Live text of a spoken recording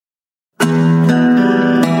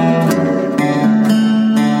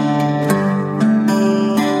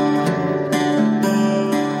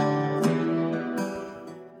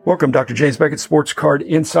Welcome, Dr. James Beckett, Sports Card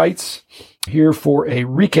Insights, here for a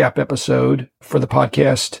recap episode for the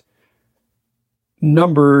podcast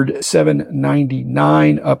numbered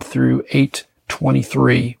 799 up through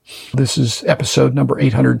 823. This is episode number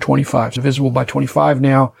 825. So visible by 25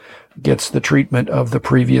 now, gets the treatment of the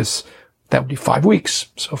previous, that would be 5 weeks.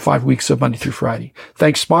 So 5 weeks of Monday through Friday.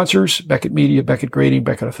 Thanks sponsors, Beckett Media, Beckett Grading,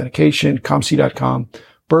 Beckett Authentication, ComC.com,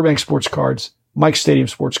 Burbank Sports Cards, Mike Stadium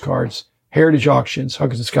Sports Cards, Heritage Auctions,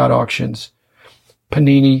 Huggins & Scott Auctions,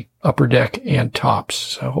 Panini, Upper Deck, and Topps.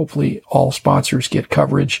 So hopefully all sponsors get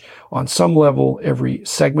coverage on some level every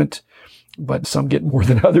segment, but some get more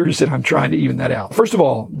than others, and I'm trying to even that out. First of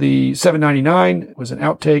all, the 799 was an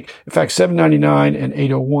outtake. In fact, 799 and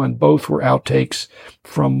 801 both were outtakes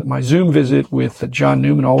from my Zoom visit with John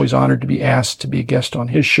Newman. Always honored to be asked to be a guest on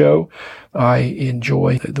his show. I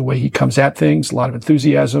enjoy the way he comes at things, a lot of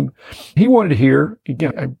enthusiasm. He wanted to hear,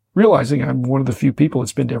 again, realizing I'm one of the few people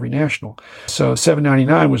that's been to every national. So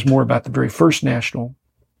 799 was more about the very first national.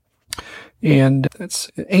 And that's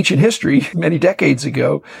ancient history, many decades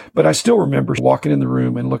ago, but I still remember walking in the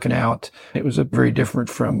room and looking out. It was very different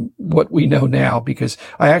from what we know now, because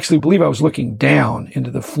I actually believe I was looking down into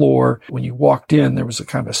the floor. When you walked in, there was a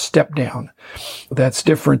kind of a step down. That's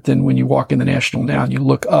different than when you walk in the National now and you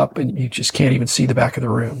look up and you just can't even see the back of the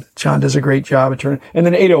room. John does a great job at turning. And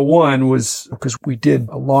then 801 was because we did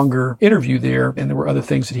a longer interview there and there were other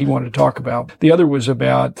things that he wanted to talk about. The other was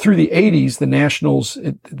about through the 80s, the Nationals,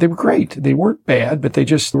 they were great. They weren't bad, but they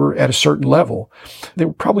just were at a certain level. They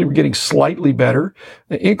were getting slightly better,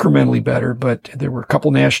 incrementally better, but there were a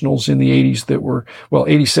couple Nationals in the 80s that were,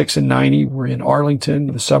 86 and 90 were in Arlington,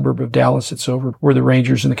 the suburb of Dallas. It's over where the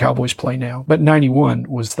Rangers and the Cowboys play now. But 91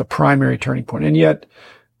 was the primary turning point. And yet,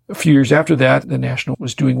 a few years after that, the National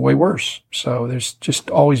was doing way worse. So there's just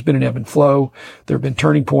always been an ebb and flow. There have been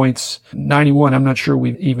turning points. 91, I'm not sure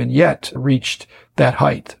we've even yet reached that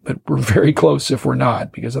height, but we're very close if we're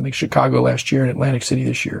not, because I think Chicago last year and Atlantic City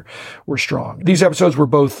this year were strong. These episodes were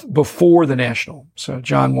both before the National. So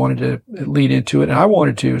John wanted to lead into it, and I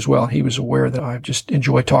wanted to as well. He was aware that I just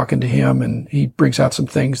enjoy talking to him, and he brings out some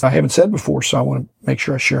things I haven't said before, so I want to make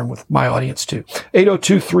sure I share them with my audience too.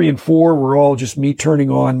 802, 3, and 4 were all just me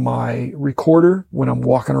turning on my recorder when I'm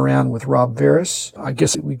walking around with Rob Veras. I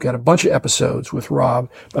guess we've got a bunch of episodes with Rob,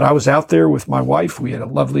 but I was out there with my wife. We had a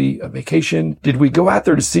lovely vacation. Did we go out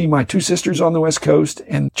there to see my two sisters on the West Coast,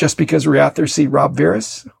 and just because we're out there see Rob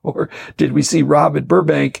Veras? Or did we see Rob at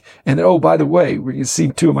Burbank? And oh, by the way, we can see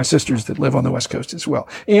two of my sisters that live on the West Coast as well,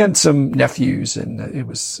 and some nephews, and it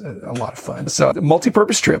was a lot of fun. So a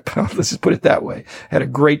multi-purpose trip, let's just put it that way. Had a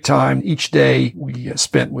great time. Each day we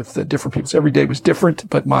spent with different people. So every day was different,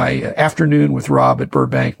 but my afternoon with Rob at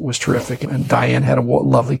Burbank was terrific. And Diane had a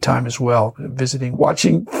lovely time as well, visiting,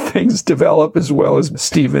 watching things develop, as well as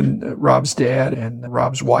Stephen, Rob's dad, and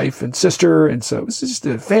Rob's wife and sister. And so it was just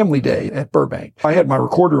a family day at Burbank. I had my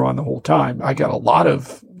recorder on the whole time. I got a lot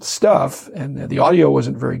of stuff, and the audio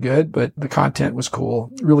wasn't very good, but the content was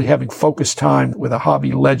cool. Really having focused time with a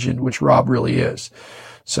hobby legend, which Rob really is.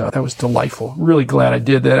 So that was delightful. Really glad I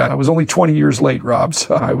did that. I was only 20 years late, Rob.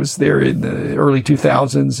 So I was there in the early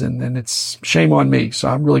 2000s, and then it's shame on me. So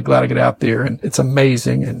I'm really glad I got out there, and it's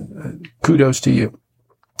amazing, and kudos to you.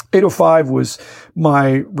 805 was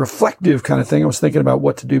my reflective kind of thing. I was thinking about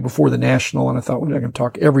what to do before the National, and I thought, we're not going to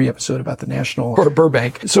talk every episode about the National or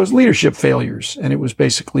Burbank. So it's leadership failures, and it was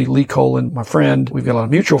basically Lee Colin, my friend. We've got a lot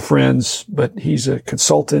of mutual friends, but he's a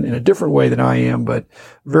consultant in a different way than I am, but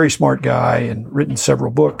very smart guy and written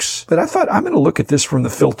several books. But I thought, I'm going to look at this from the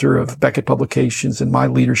filter of Beckett Publications and my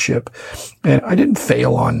leadership. And I didn't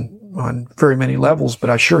fail on very many levels, but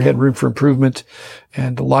I sure had room for improvement.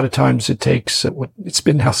 And a lot of times it takes it's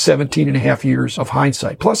been now 17 and a half years of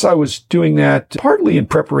hindsight. Plus I was doing that partly in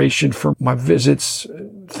preparation for my visits,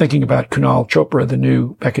 thinking about Kunal Chopra, the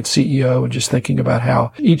new Beckett CEO, and just thinking about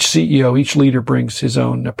how each CEO, each leader brings his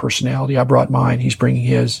own personality. I brought mine. He's bringing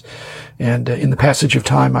his. And in the passage of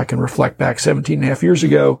time, I can reflect back 17 and a half years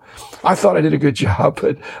ago. I thought I did a good job,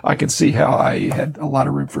 but I can see how I had a lot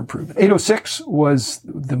of room for improvement. 806 was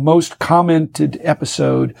the most commented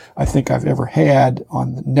episode I think I've ever had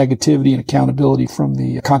on the negativity and accountability from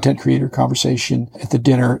the content creator conversation at the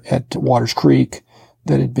dinner at Waters Creek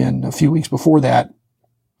that had been a few weeks before that.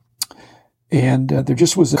 And there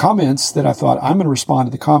just was comments that I thought, I'm going to respond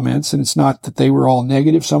to the comments. And it's not that they were all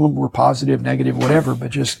negative. Some of them were positive, negative, whatever,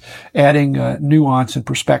 but just adding nuance and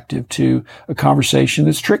perspective to a conversation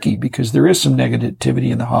that's tricky, because there is some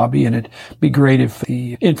negativity in the hobby. And it'd be great if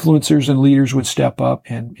the influencers and leaders would step up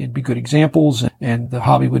and be good examples, and the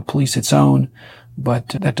hobby would police its own but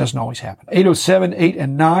that doesn't always happen. 807, 8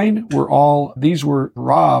 and 9 these were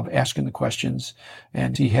Rob asking the questions,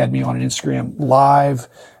 and he had me on an Instagram live,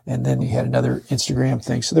 and then he had another Instagram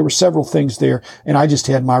thing. So there were several things there, and I just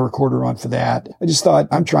had my recorder on for that. I just thought,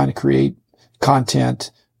 I'm trying to create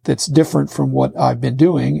content that's different from what I've been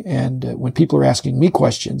doing. And when people are asking me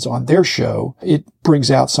questions on their show, it brings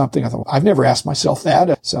out something. I thought, I've never asked myself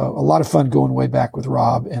that. So a lot of fun going way back with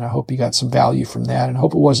Rob, and I hope you got some value from that, and I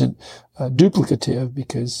hope it wasn't duplicative,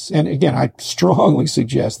 because, and again, I strongly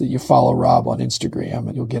suggest that you follow Rob on Instagram,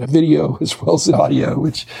 and you'll get a video as well as audio,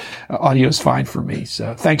 which audio is fine for me.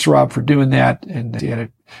 So thanks, Rob, for doing that. And he had a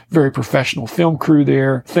very professional film crew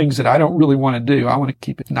there, things that I don't really want to do. I want to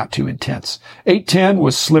keep it not too intense. 810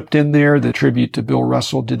 was slipped in there, the tribute to Bill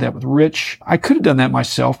Russell. Did that with Rich. I could have done that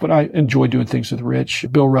myself, but I enjoy doing things with Rich.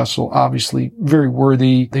 Bill Russell, obviously very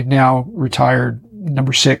worthy. They've now retired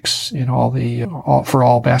number 6 in for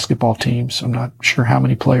all basketball teams. I'm not sure how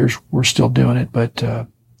many players were still doing it, but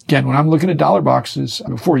again, when I'm looking at dollar boxes,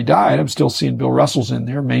 before he died, I'm still seeing Bill Russell's in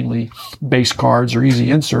there, mainly base cards or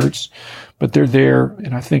easy inserts, but they're there,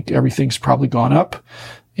 and I think everything's probably gone up,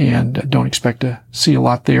 and don't expect to see a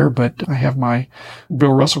lot there, but I have my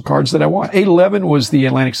Bill Russell cards that I want. 811 was the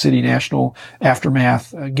Atlantic City National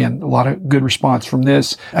Aftermath. Again, a lot of good response from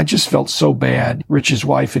this. I just felt so bad. Rich's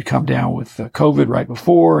wife had come down with COVID right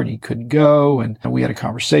before, and he couldn't go, and we had a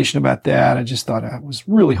conversation about that. I just thought, I was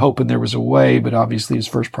really hoping there was a way, but obviously his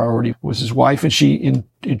first priority was his wife, and she, in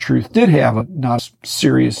truth, did have a not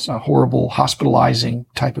serious, horrible hospitalizing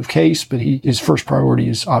type of case, but his first priority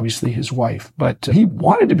is obviously his wife. But he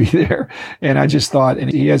wanted to be there, and I just thought,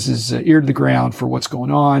 and he has his ear to the ground for what's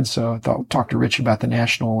going on, so I thought, talk to Rich about the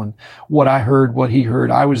National and what I heard, what he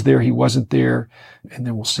heard. I was there, he wasn't there, and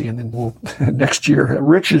then we'll see. And then we'll next year.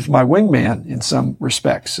 Rich is my wingman in some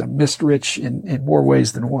respects. I missed Rich in more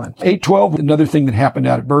ways than one. 812, another thing that happened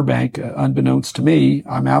out at Burbank, unbeknownst to me,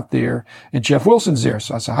 I'm out there, and Jeff Wilson's there.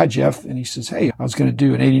 So I said, hi, Jeff. And he says, hey, I was going to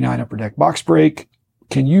do an 89 Upper Deck box break.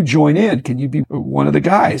 Can you join in? Can you be one of the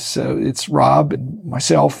guys? So it's Rob and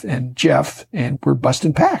myself and Jeff, and we're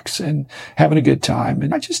busting packs and having a good time.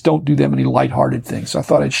 And I just don't do that many lighthearted things. So I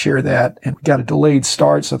thought I'd share that, and we got a delayed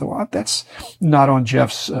start. So I thought, well, that's not on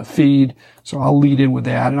Jeff's feed. So I'll lead in with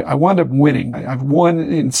that. And I wound up winning. I've won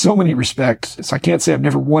in so many respects. So I can't say I've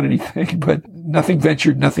never won anything, but nothing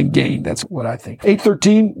ventured, nothing gained. That's what I think.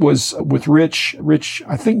 813 was with Rich. Rich,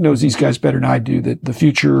 I think, knows these guys better than I do, that the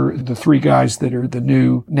future, the 3 guys that are the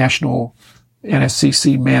new national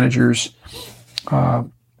NSCC managers,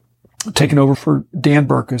 taking over for Dan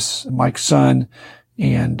Burkus, Mike's son,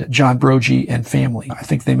 and John Brogy and family. I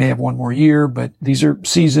think they may have one more year, but these are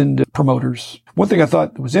seasoned promoters. One thing I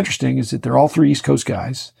thought was interesting is that they're all 3 East Coast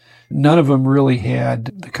guys. None of them really had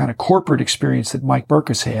the kind of corporate experience that Mike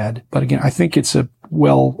Burkus had. But again, I think it's a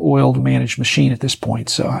well-oiled, managed machine at this point.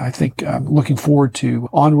 So I think I'm looking forward to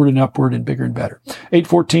onward and upward and bigger and better.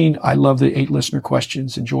 814, I love the 8 listener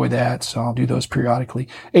questions. Enjoy that. So I'll do those periodically.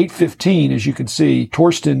 815, as you can see,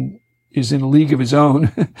 Torsten is in a league of his own.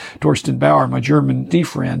 Torsten Bauer, my German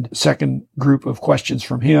friend, second group of questions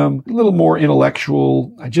from him, a little more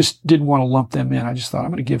intellectual. I just didn't want to lump them in. I just thought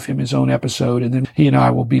I'm going to give him his own episode, and then he and I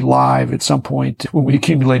will be live at some point when we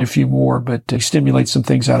accumulate a few more, but he stimulates some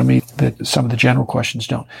things out of me that some of the general questions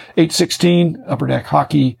don't. 816, Upper Deck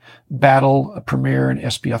Hockey Battle, Premier and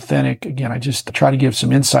SP Authentic. Again, I just try to give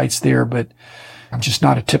some insights there, but I'm just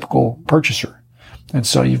not a typical purchaser. And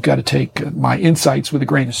so you've got to take my insights with a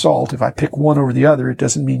grain of salt. If I pick one over the other, it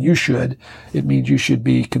doesn't mean you should. It means you should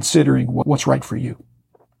be considering what's right for you.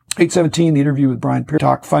 817, the interview with Brian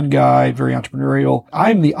Peartalk, fun guy, very entrepreneurial.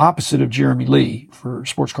 I'm the opposite of Jeremy Lee for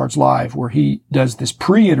Sports Cards Live, where he does this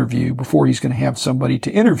pre-interview before he's going to have somebody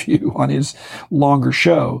to interview on his longer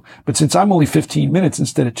show. But since I'm only 15 minutes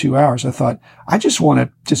instead of 2 hours, I thought I just want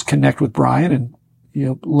to just connect with Brian and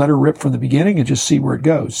let her rip from the beginning and just see where it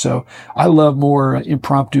goes. So I love more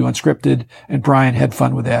impromptu, unscripted, and Brian had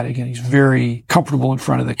fun with that. Again, he's very comfortable in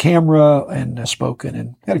front of the camera and spoken,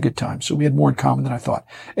 and had a good time. So we had more in common than I thought.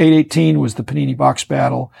 818 was the Panini Box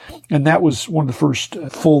Battle, and that was one of the first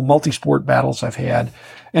full multi-sport battles I've had.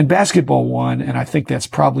 And basketball won, and I think that's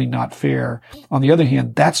probably not fair. On the other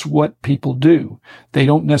hand, that's what people do. They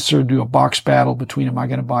don't necessarily do a box battle between, am I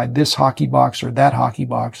going to buy this hockey box or that hockey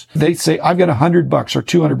box? They say, I've got $100 or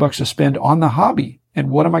 $200 to spend on the hobby. And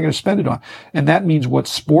what am I going to spend it on? And that means what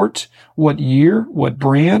sport, what year, what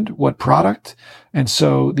brand, what product. And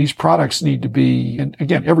so these products need to be, and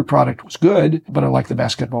again, every product was good, but I like the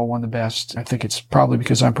basketball one the best. I think it's probably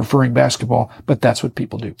because I'm preferring basketball, but that's what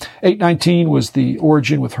people do. 819 was the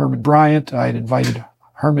Origin with Herman Bryant. I had invited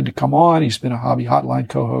Herman to come on. He's been a Hobby Hotline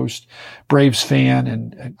co-host, Braves fan,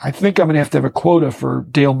 and I think I'm going to have a quota for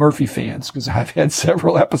Dale Murphy fans because I've had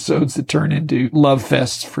several episodes that turn into love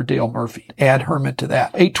fests for Dale Murphy. Add Herman to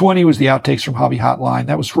that. 820 was the outtakes from Hobby Hotline.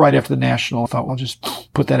 That was right after the National. I thought, well, I'll just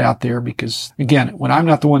put that out there because, again, when I'm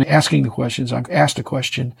not the one asking the questions, I'm asked a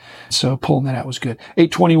question. So pulling that out was good.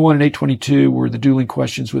 821 and 822 were the dueling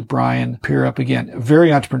questions with Brian Pierup. Again, very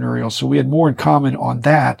entrepreneurial. So we had more in common on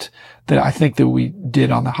that I think that we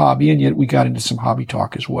did on the hobby, and yet we got into some hobby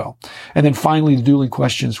talk as well. And then finally, the dueling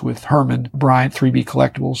questions with Herman Bryant, 3B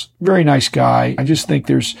Collectibles. Very nice guy. I just think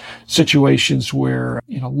there's situations where,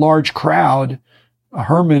 large crowd,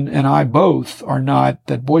 Herman and I both are not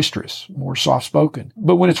that boisterous, more soft-spoken.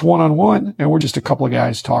 But when it's one-on-one, and we're just a couple of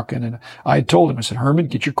guys talking, and I had told him, I said, Herman,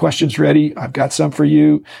 get your questions ready. I've got some for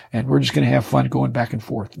you, and we're just going to have fun going back and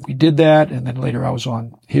forth. We did that, and then later I was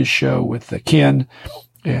on his show with Ken.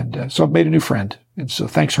 And so I've made a new friend. And so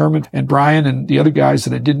thanks, Herman and Brian and the other guys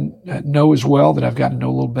that I didn't know as well that I've gotten to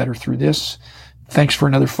know a little better through this. Thanks for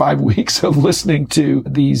another 5 weeks of listening to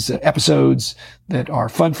these episodes that are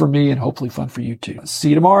fun for me and hopefully fun for you too. See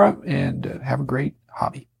you tomorrow and have a great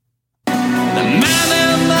hobby. The man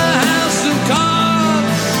in the house of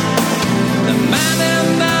cards. The man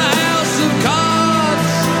in the house of cards.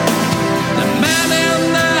 The man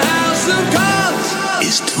in the house of cards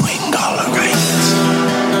is doing all right.